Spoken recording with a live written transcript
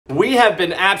We have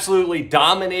been absolutely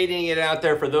dominating it out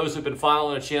there. For those who've been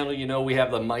following the channel, you know we have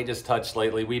the Midas touch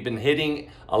lately. We've been hitting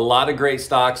a lot of great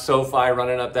stocks. Sofi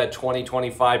running up that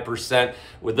 20-25%.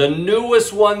 With the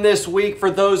newest one this week, for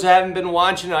those who haven't been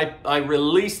watching, I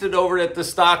released it over at the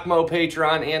Stock Mo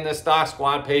Patreon and the Stock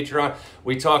Squad Patreon.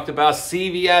 We talked about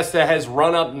CVS that has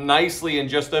run up nicely in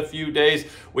just a few days.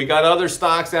 We got other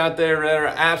stocks out there that are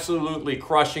absolutely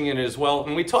crushing it as well.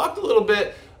 And we talked a little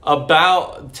bit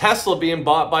about Tesla being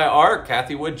bought by ARK,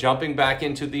 Cathie Wood jumping back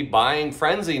into the buying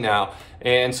frenzy now.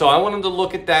 And so I wanted to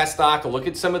look at that stock, look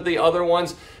at some of the other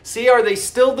ones, see are they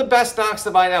still the best stocks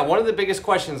to buy now? One of the biggest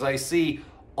questions I see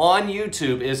on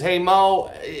YouTube is, hey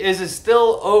Mo, is it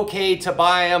still okay to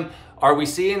buy them? Are we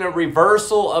seeing a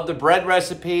reversal of the bread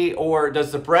recipe, or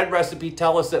does the bread recipe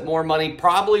tell us that more money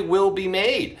probably will be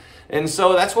made? And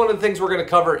so that's one of the things we're going to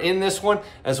cover in this one,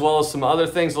 as well as some other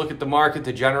things. Look at the market,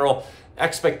 the general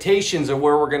expectations of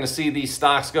where we're going to see these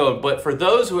stocks go. But for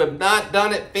those who have not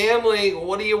done it, family,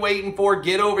 what are you waiting for?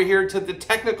 Get over here to the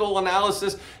technical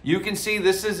analysis. You can see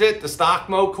this is it, the Stock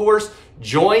Mo course.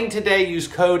 Join today, use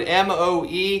code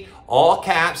MOE, all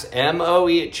caps, MOE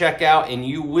at checkout, and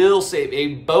you will save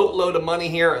a boatload of money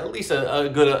here, at least a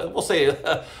good, we'll say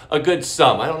a good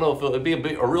sum. I don't know if it'll be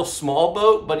a real small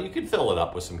boat, but you can fill it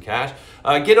up with some cash.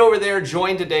 Get over there,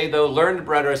 join today though, learn the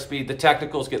bread recipe, the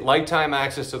technicals, get lifetime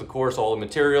access to the course, all the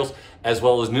materials, as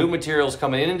well as new materials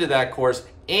coming into that course.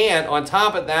 And on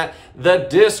top of that, the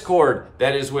Discord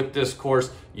that is with this course,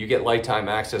 you get lifetime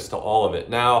access to all of it.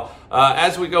 Now,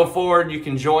 as we go forward, you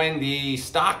can join the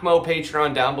Stock Mo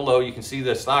Patreon down below. You can see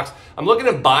the stocks. I'm looking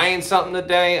at buying something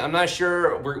today. I'm not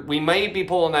sure. We may be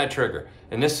pulling that trigger.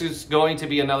 And this is going to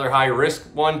be another high risk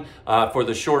one for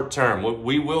the short term.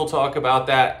 We will talk about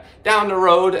that down the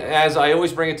road, as I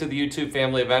always bring it to the YouTube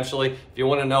family eventually. If you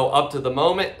want to know up to the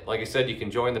moment, like I said, you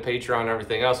can join the Patreon and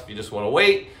everything else. If you just want to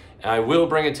wait, I will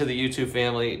bring it to the YouTube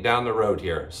family down the road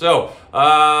here. So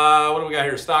what do we got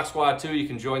here? Stock Squad 2. You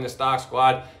can join the Stock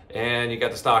Squad, and you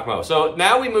got the Stock Mo. So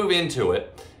now we move into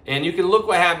it, and you can look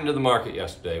what happened to the market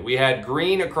yesterday. We had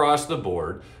green across the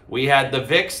board. We had the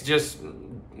VIX just,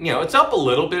 you know, it's up a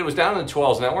little bit. It was down in the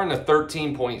 12s. Now we're in the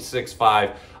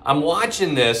 13.65. I'm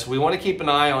watching this. We want to keep an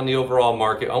eye on the overall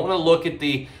market. I want to look at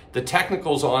the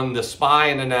technicals on the SPY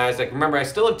and the NASDAQ. Remember, I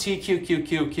still have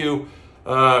TQQQQ,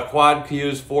 quad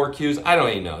Qs, 4 Qs. I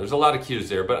don't even know. There's a lot of Qs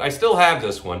there, but I still have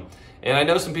this one. And I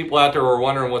know some people out there were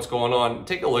wondering what's going on.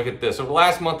 Take a look at this. Over the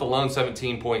last month alone,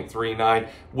 17.39.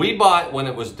 We bought when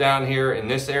it was down here in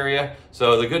this area.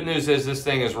 So the good news is this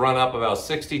thing has run up about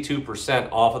 62%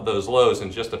 off of those lows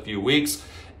in just a few weeks.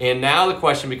 And now the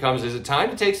question becomes, is it time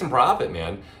to take some profit,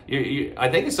 man? I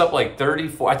think it's up like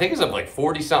 34, I think it's up like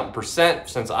 40-something%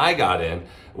 since I got in,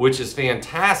 which is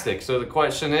fantastic. So the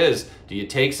question is, do you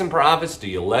take some profits? Do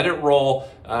you let it roll?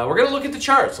 We're gonna look at the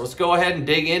charts. Let's go ahead and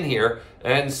dig in here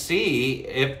and see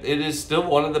if it is still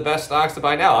one of the best stocks to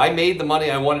buy now. I made the money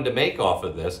I wanted to make off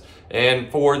of this. And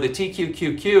for the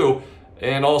TQQQ,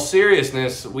 in all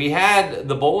seriousness, we had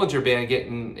the Bollinger Band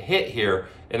getting hit here,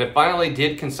 and it finally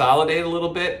did consolidate a little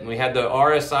bit. And we had the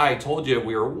RSI. I told you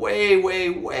we were way, way,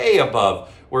 way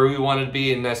above where we wanted to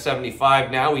be in that 75.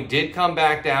 Now we did come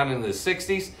back down into the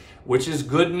 60s, which is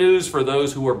good news for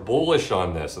those who are bullish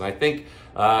on this. And I think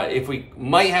if we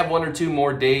might have 1 or 2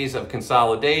 more days of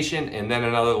consolidation and then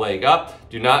another leg up,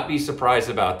 do not be surprised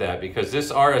about that, because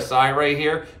this RSI right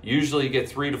here, usually you get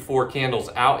 3 to 4 candles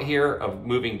out here of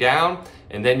moving down,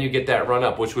 and then you get that run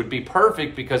up, which would be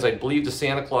perfect because I believe the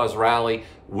Santa Claus rally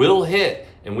will hit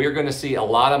and we're going to see a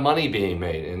lot of money being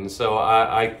made. And so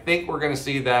I think we're going to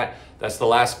see that. That's the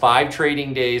last 5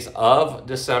 trading days of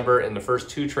December and the first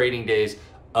 2 trading days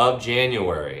of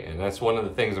January, and that's one of the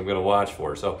things I'm going to watch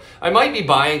for. So I might be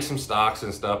buying some stocks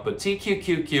and stuff, but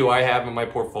TQQQ I have in my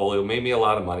portfolio, made me a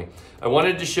lot of money. I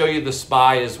wanted to show you the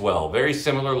SPY as well. Very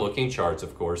similar looking charts,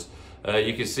 of course.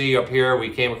 You can see up here we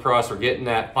came across, we're getting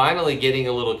that, finally getting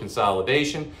a little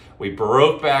consolidation. We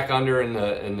broke back under in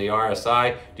the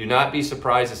RSI. Do not be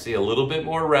surprised to see a little bit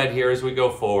more red here as we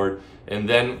go forward. And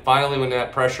then finally, when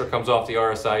that pressure comes off the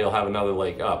RSI, you'll have another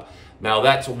leg up. Now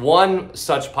that's one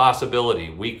such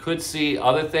possibility. We could see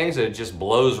other things that it just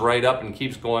blows right up and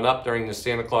keeps going up during the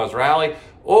Santa Claus rally.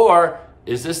 Or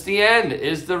is this the end?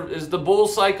 Is the bull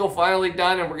cycle finally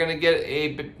done and we're going to get a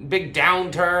big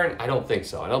downturn? I don't think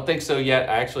so. I don't think so yet.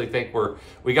 I actually think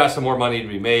we got some more money to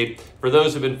be made. For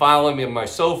those who've been following me on my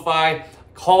Sofi,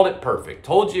 called it perfect.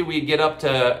 Told you we'd get up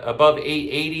to above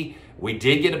 880. We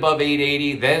did get above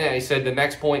 880. Then I said the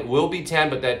next point will be 10,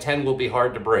 but that 10 will be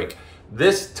hard to break.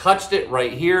 This touched it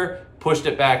right here, pushed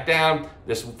it back down.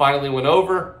 This finally went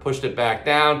over, pushed it back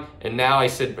down, and now I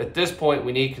said at this point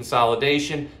we need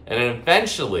consolidation, and then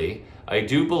eventually I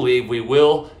do believe we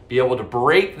will be able to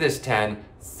break this 10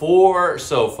 for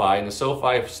SoFi, and the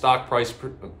SoFi stock price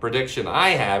prediction I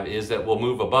have is that we'll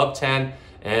move above 10,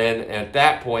 and at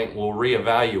that point we'll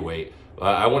reevaluate.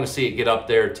 I want to see it get up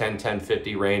there 10,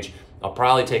 10.50 range. I'll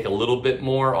probably take a little bit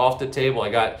more off the table.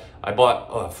 I bought,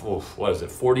 what is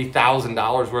it,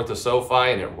 $40,000 worth of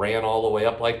SoFi, and it ran all the way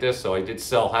up like this. So I did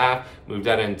sell half, moved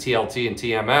that in TLT and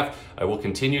TMF. I will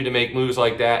continue to make moves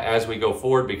like that as we go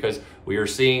forward because we are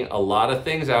seeing a lot of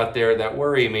things out there that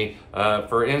worry me.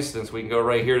 For instance, we can go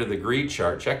right here to the greed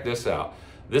chart. Check this out.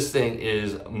 This thing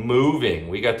is moving.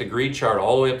 We got the greed chart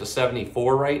all the way up to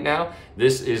 74 right now.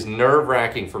 This is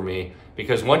nerve-wracking for me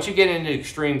because once you get into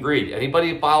extreme greed,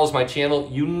 anybody that follows my channel,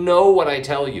 you know what I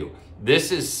tell you.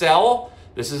 This is sell,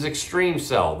 this is extreme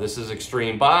sell, this is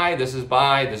extreme buy, this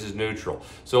is neutral.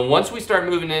 So once we start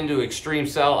moving into extreme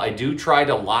sell, I do try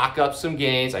to lock up some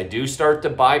gains. I do start to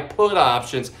buy put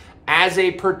options as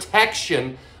a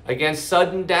protection against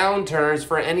sudden downturns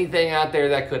for anything out there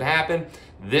that could happen.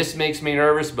 This makes me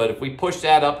nervous, but if we push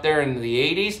that up there into the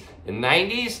 80s and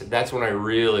 90s, that's when I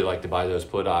really like to buy those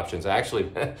put options. It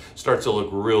actually starts to look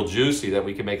real juicy that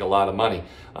we can make a lot of money.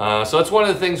 So that's one of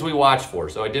the things we watch for.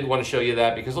 So I did want to show you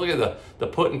that because look at the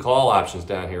put and call options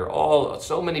down here.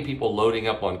 So many people loading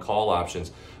up on call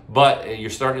options, but you're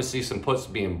starting to see some puts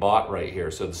being bought right here.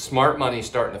 So the smart money is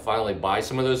starting to finally buy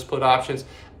some of those put options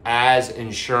as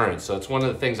insurance. So it's one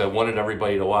of the things I wanted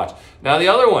everybody to watch. Now the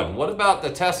other one, what about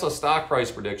the Tesla stock price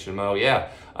prediction, Mo? Yeah,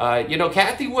 you know,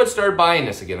 Kathy Wood started buying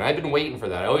this again. I've been waiting for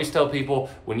that. I always tell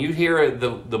people when you hear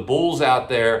the bulls out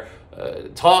there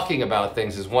talking about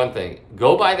things is one thing.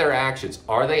 Go by their actions.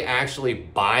 Are they actually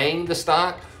buying the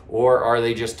stock or are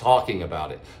they just talking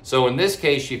about it? So in this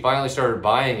case, she finally started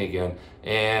buying again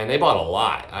and they bought a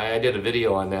lot. I did a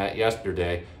video on that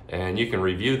yesterday and you can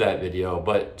review that video,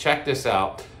 but check this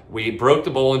out. We broke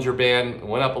the Bollinger Band,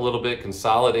 went up a little bit,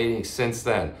 consolidating since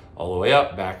then. All the way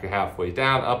up, back halfway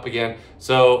down, up again.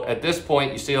 So at this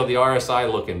point, you see all the RSI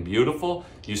looking beautiful.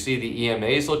 You see the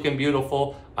EMAs looking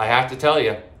beautiful. I have to tell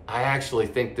you, I actually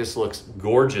think this looks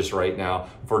gorgeous right now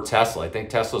for Tesla. I think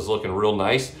Tesla's looking real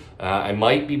nice. I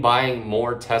might be buying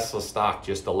more Tesla stock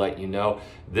just to let you know.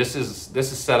 This is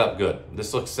set up good.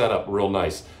 This looks set up real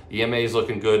nice. EMA is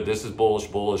looking good. This is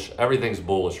bullish. Everything's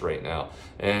bullish right now.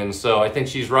 And so I think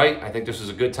she's right. I think this is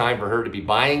a good time for her to be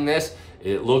buying this.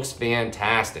 It looks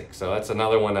fantastic. So that's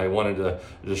another one I wanted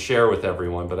to share with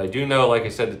everyone. But I do know, like I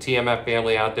said, the TMF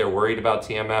family out there worried about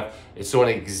TMF. It's doing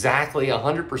exactly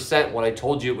 100% what I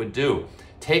told you it would do.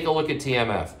 Take a look at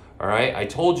TMF, all right? I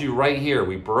told you right here,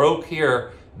 we broke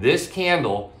here, this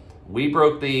candle, we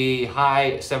broke the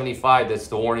high 75, that's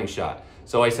the warning shot.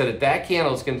 So I said at that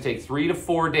candle, it's gonna take 3 to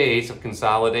 4 days of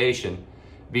consolidation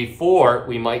before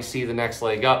we might see the next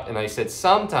leg up. And I said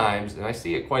sometimes, and I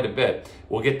see it quite a bit,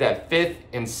 we'll get that 5th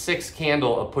and 6th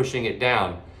candle of pushing it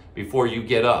down before you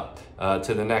get up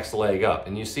to the next leg up.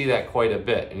 And you see that quite a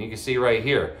bit. And you can see right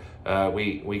here,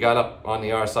 we got up on the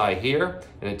RSI here,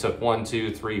 and it took 1,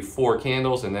 2, 3, 4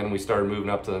 candles, and then we started moving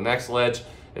up to the next ledge.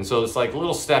 And so it's like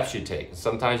little steps you take.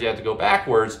 Sometimes you have to go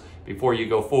backwards before you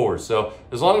go forward. So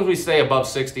as long as we stay above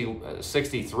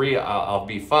 63, I'll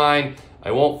be fine.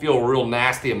 I won't feel real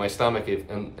nasty in my stomach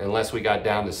unless we got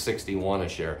down to 61 a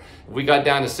share. If we got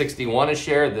down to 61 a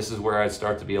share, this is where I'd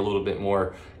start to be a little bit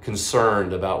more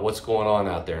concerned about what's going on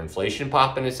out there. Inflation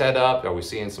popping its head up. Are we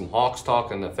seeing some hawks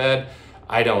talk in the Fed?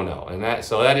 I don't know. And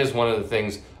so that is one of the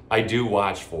things I do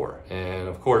watch for. And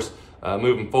of course,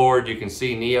 moving forward, you can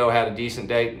see NEO had a decent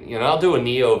day. You know, I'll do a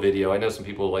NEO video. I know some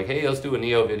people are like, hey, let's do a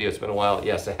NEO video. It's been a while.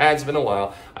 Yes, it has been a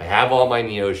while. I have all my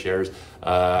NEO shares.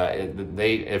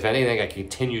 If anything, I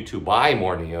continue to buy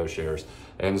more NEO shares.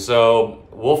 And so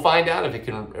we'll find out if it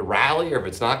can rally or if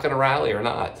it's not going to rally or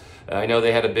not. I know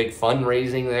they had a big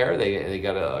fundraising there. They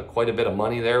got quite a bit of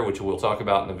money there, which we'll talk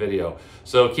about in the video.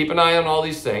 So keep an eye on all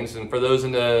these things. And for those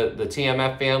in the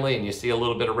TMF family and you see a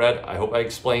little bit of red, I hope I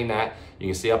explained that. You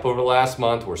can see up over the last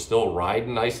month, we're still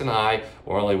riding nice and high.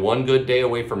 We're only one good day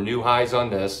away from new highs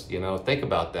on this. You know, think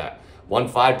about that.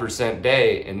 1.5%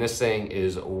 day, and this thing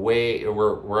is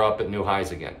we're up at new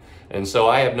highs again. And so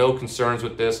I have no concerns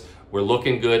with this. We're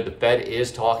looking good. The Fed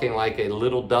is talking like a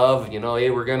little dove. You know, hey,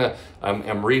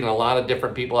 I'm reading a lot of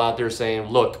different people out there saying,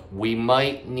 look, we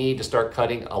might need to start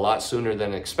cutting a lot sooner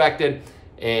than expected.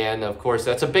 And of course,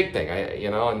 that's a big thing, you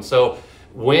know, and so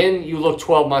when you look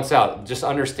 12 months out, just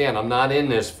understand I'm not in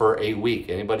this for a week.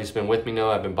 Anybody who's been with me know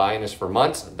I've been buying this for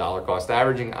months, dollar cost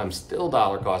averaging. I'm still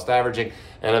dollar cost averaging.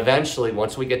 And eventually,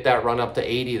 once we get that run up to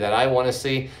 80 that I want to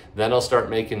see, then I'll start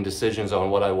making decisions on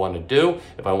what I want to do.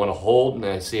 If I want to hold and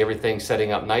I see everything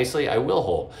setting up nicely, I will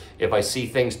hold. If I see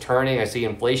things turning, I see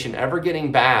inflation ever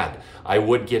getting bad, I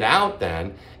would get out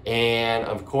then. And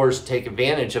of course, take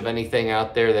advantage of anything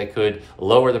out there that could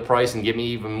lower the price and give me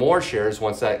even more shares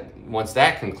once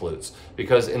that concludes.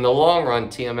 Because in the long run,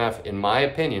 TMF, in my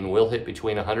opinion, will hit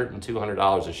between $100 and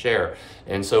 $200 a share.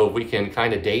 And so if we can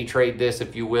kind of day trade this,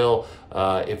 if you will,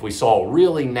 if we saw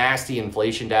really nasty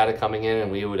inflation data coming in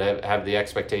and we would have the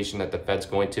expectation that the Fed's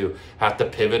going to have to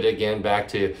pivot again back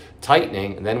to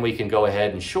tightening, and then we can go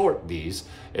ahead and short these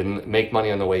and make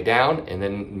money on the way down and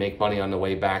then make money on the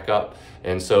way back up.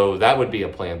 And so that would be a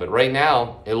plan. But right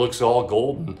now, it looks all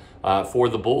golden for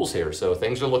the bulls here. So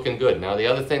things are looking good. Now, the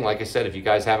other thing, like I said, if you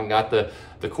guys haven't got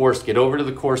the course, get over to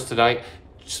the course tonight,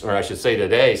 or I should say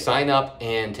today, sign up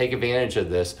and take advantage of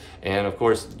this. And of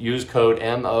course, use code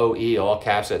MOE, all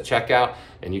caps, at checkout,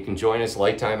 and you can join us,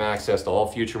 lifetime access to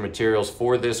all future materials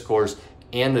for this course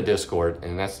and the Discord,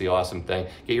 and that's the awesome thing.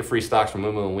 Get your free stocks from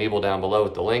Moo and Weeble down below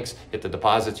with the links. Hit the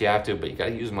deposits you have to, but you got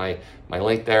to use my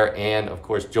link there. And of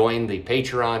course, join the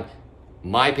Patreon,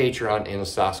 my Patreon, and the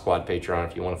Stock Squad Patreon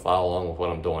if you want to follow along with what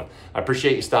I'm doing. I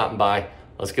appreciate you stopping by.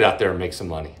 Let's get out there and make some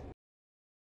money.